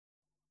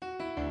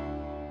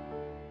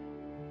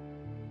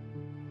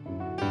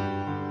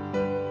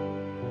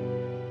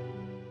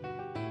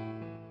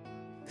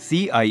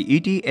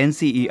CIET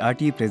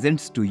NCERT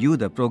presents to you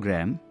the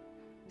program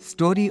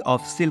Story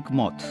of Silk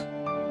Moth.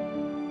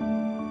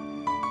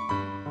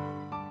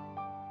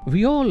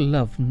 We all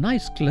love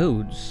nice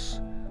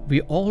clothes.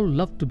 We all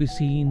love to be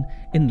seen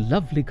in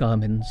lovely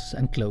garments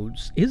and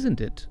clothes,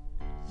 isn't it?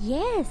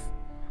 Yes,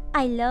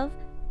 I love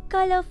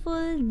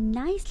colorful,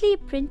 nicely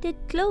printed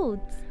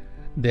clothes.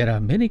 There are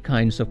many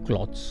kinds of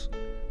cloths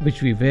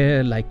which we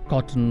wear like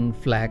cotton,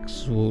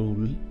 flax,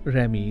 wool,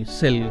 rami,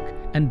 silk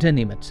and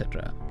denim,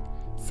 etc.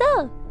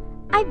 Sir,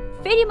 I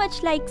very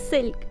much like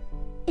silk.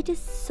 It is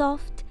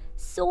soft,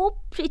 so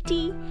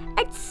pretty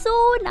and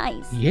so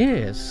nice.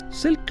 Yes,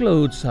 silk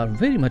clothes are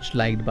very much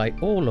liked by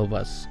all of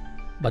us.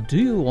 But do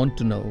you want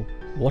to know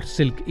what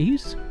silk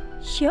is?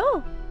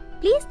 Sure,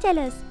 please tell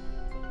us.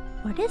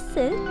 What is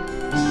silk?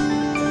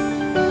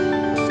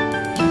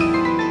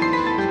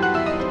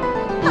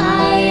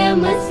 I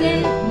am a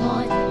silk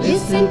moth,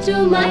 listen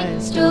to my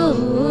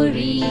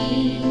story.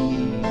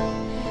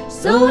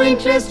 So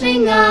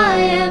interesting I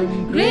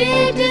am,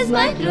 great is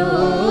my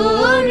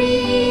glory.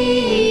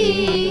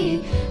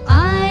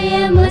 I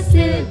am a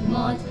silk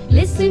moth,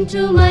 listen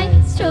to my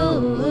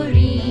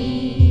story.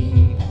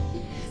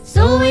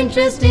 So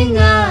interesting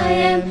I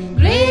am,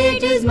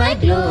 great is my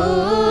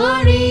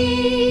glory.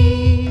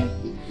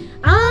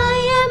 I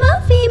am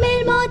a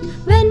female moth,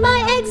 when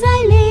my eggs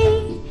I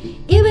lay.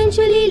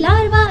 Eventually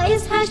larva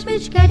is hatched,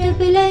 which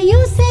caterpillar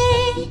you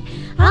say.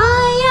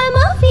 I am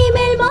a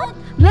female moth,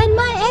 when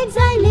my eggs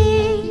I lay.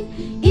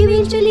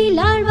 Eventually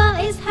larva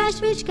is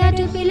hatched, which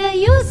caterpillar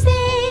you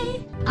say.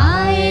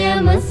 I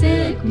am a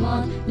silk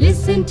moth,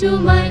 listen to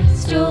my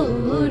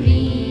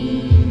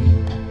story.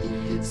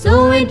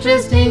 So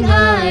interesting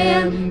I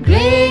am,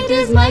 great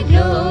is my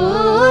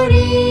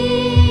glory.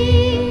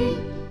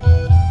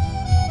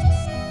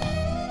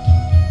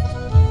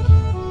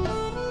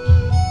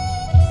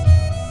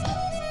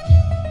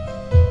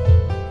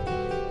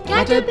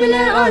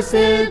 Caterpillar or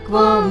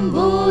silkworm,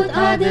 both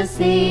are the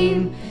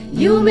same.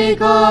 You may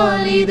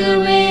call either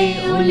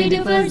way, only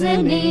differs the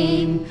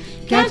name.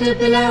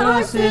 Caterpillar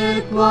or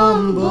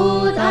silkworm,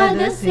 both are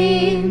the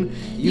same.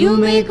 You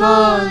may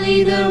call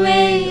either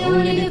way,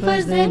 only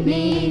differs the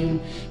name.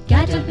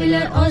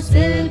 Caterpillar or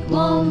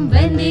silkworm,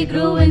 when they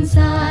grow in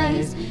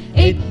size,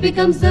 it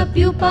becomes the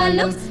pupa,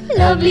 looks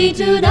lovely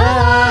to the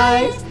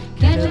eyes.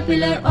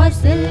 Caterpillar or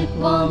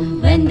silkworm,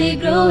 when they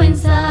grow in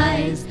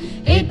size,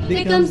 it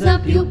becomes the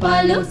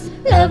pupa, looks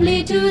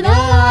lovely to the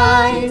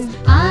eyes.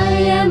 I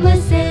am a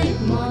silk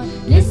moth,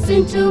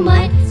 listen to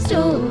my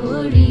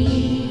story.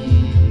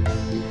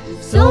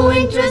 So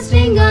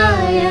interesting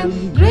I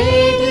am,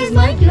 great is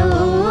my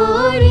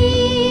glory.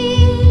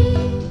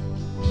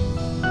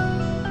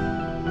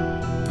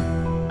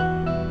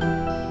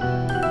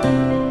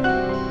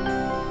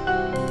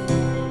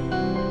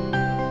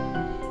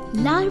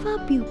 Larva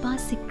pupa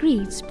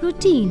secretes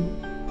protein,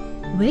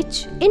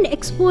 which in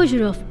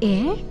exposure of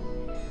air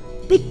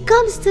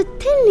becomes the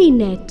thinly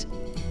net.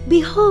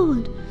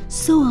 Behold,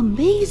 so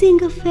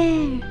amazing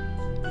affair.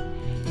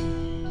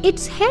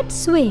 Its head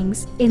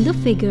swings in the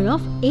figure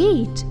of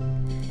 8,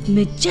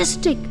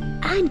 majestic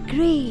and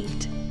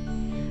great.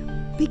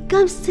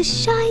 Becomes the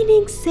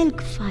shining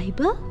silk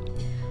fiber.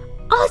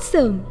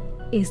 Awesome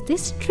is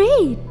this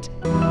trait.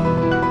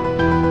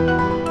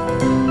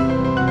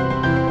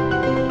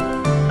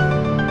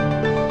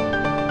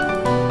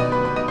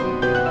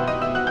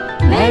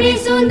 Very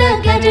soon the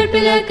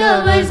caterpillar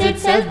covers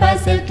itself by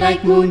silk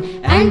like moon,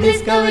 and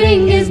this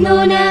covering is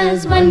known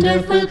as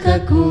wonderful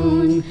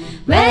cocoon.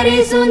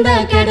 Very soon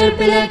the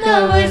caterpillar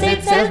covers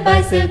itself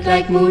by silk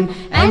like moon,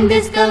 and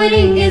this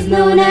covering is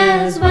known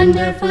as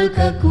wonderful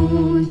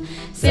cocoon.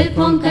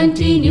 Silkworm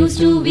continues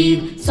to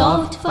weave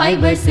soft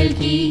fiber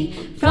silky.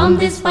 From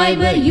this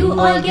fiber you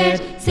all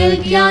get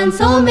silk yarn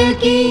so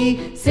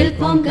milky.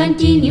 Silkworm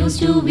continues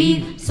to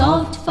weave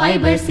soft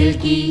fiber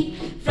silky.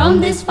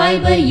 From this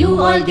fiber you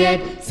all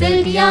get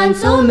silk yarn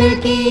so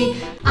milky.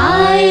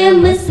 I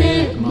am a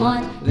silk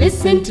moth,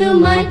 listen to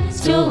my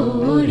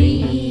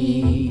story.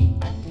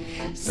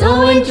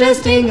 So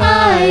interesting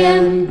I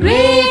am,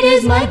 great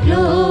is my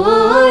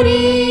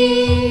glory.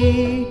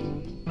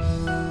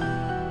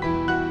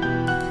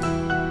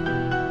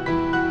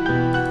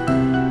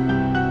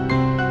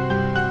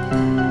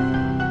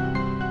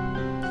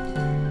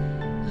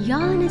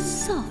 Yarn is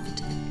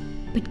soft,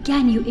 but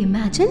can you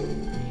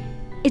imagine?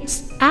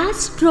 It's as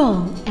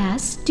strong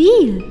as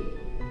steel.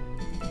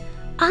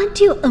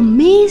 Aren't you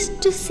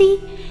amazed to see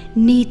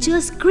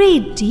nature's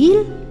great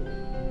deal?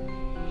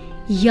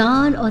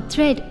 Yarn or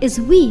thread is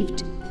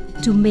weaved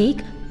to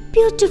make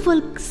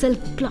beautiful silk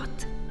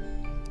cloth.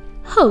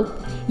 Hope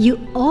you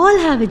all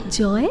have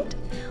enjoyed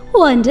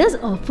Wonders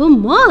of a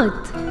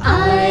Moth.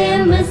 I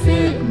am a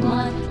silk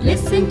moth,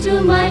 listen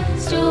to my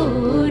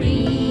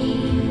story.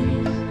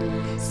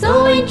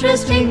 So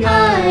interesting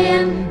I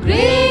am,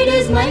 great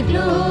is my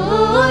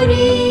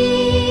glory.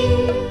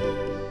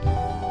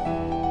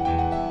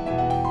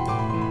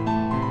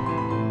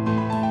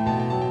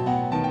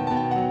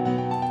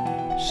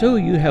 So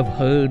you have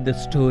heard the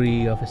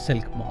story of a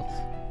silk moth.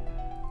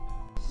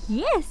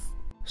 Yes.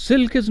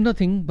 Silk is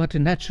nothing but a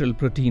natural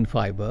protein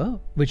fiber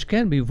which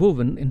can be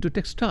woven into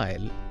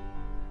textile,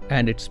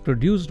 and it's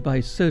produced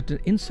by certain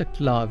insect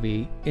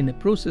larvae in a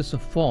process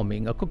of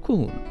forming a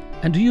cocoon.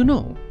 And do you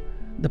know,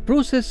 the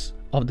process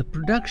of the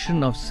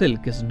production of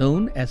silk is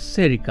known as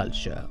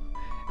sericulture.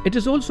 It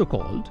is also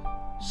called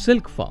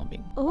silk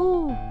farming.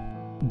 Oh,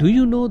 Do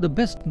you know the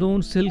best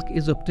known silk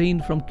is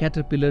obtained from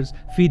caterpillars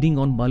feeding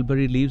on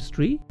mulberry leaves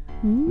tree,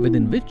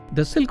 within which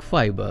the silk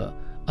fiber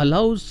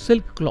allows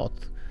silk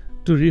cloth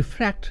to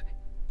refract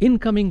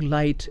incoming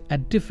light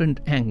at different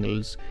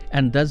angles,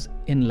 and thus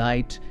in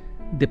light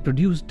they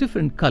produce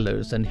different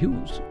colors and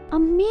hues.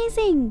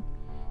 amazing!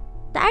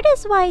 That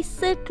is why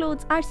silk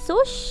clothes are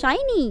so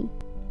shiny.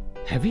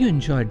 Have you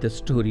enjoyed the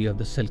story of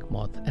the silk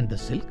moth and the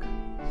silk?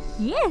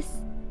 Yes,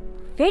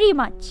 very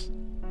much.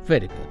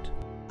 Very good.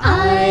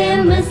 I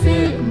am a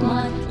silk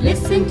moth,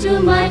 listen to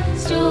my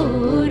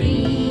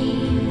story.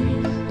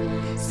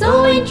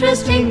 So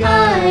interesting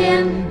I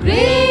am,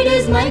 great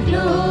is my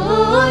glory.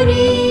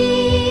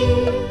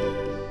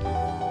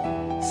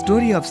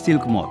 Story of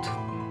Silk Moth.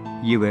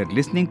 You were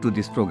listening to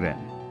this program.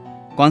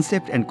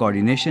 Concept and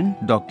coordination,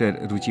 Dr.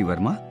 Ruchi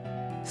Verma.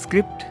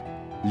 Script,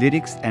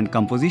 lyrics and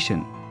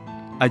composition,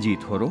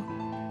 Ajit Horo.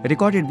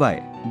 Recorded by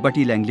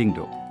Bati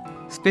Langlingdo.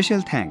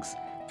 Special thanks,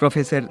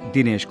 Professor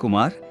Dinesh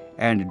Kumar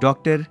and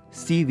Dr.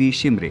 C.V.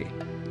 Shimre.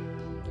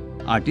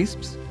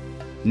 Artists,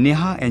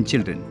 Neha and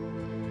children.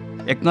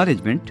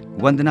 Acknowledgement,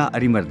 Vandana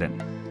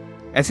Arimardhan.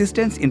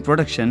 Assistance in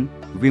production,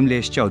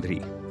 Vimlesh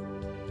Chaudhary.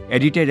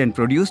 Edited and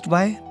produced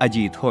by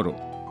Ajit Horo.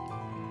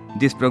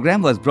 This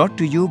program was brought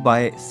to you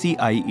by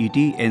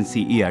CIET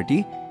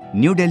NCERT,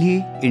 New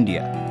Delhi,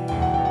 India.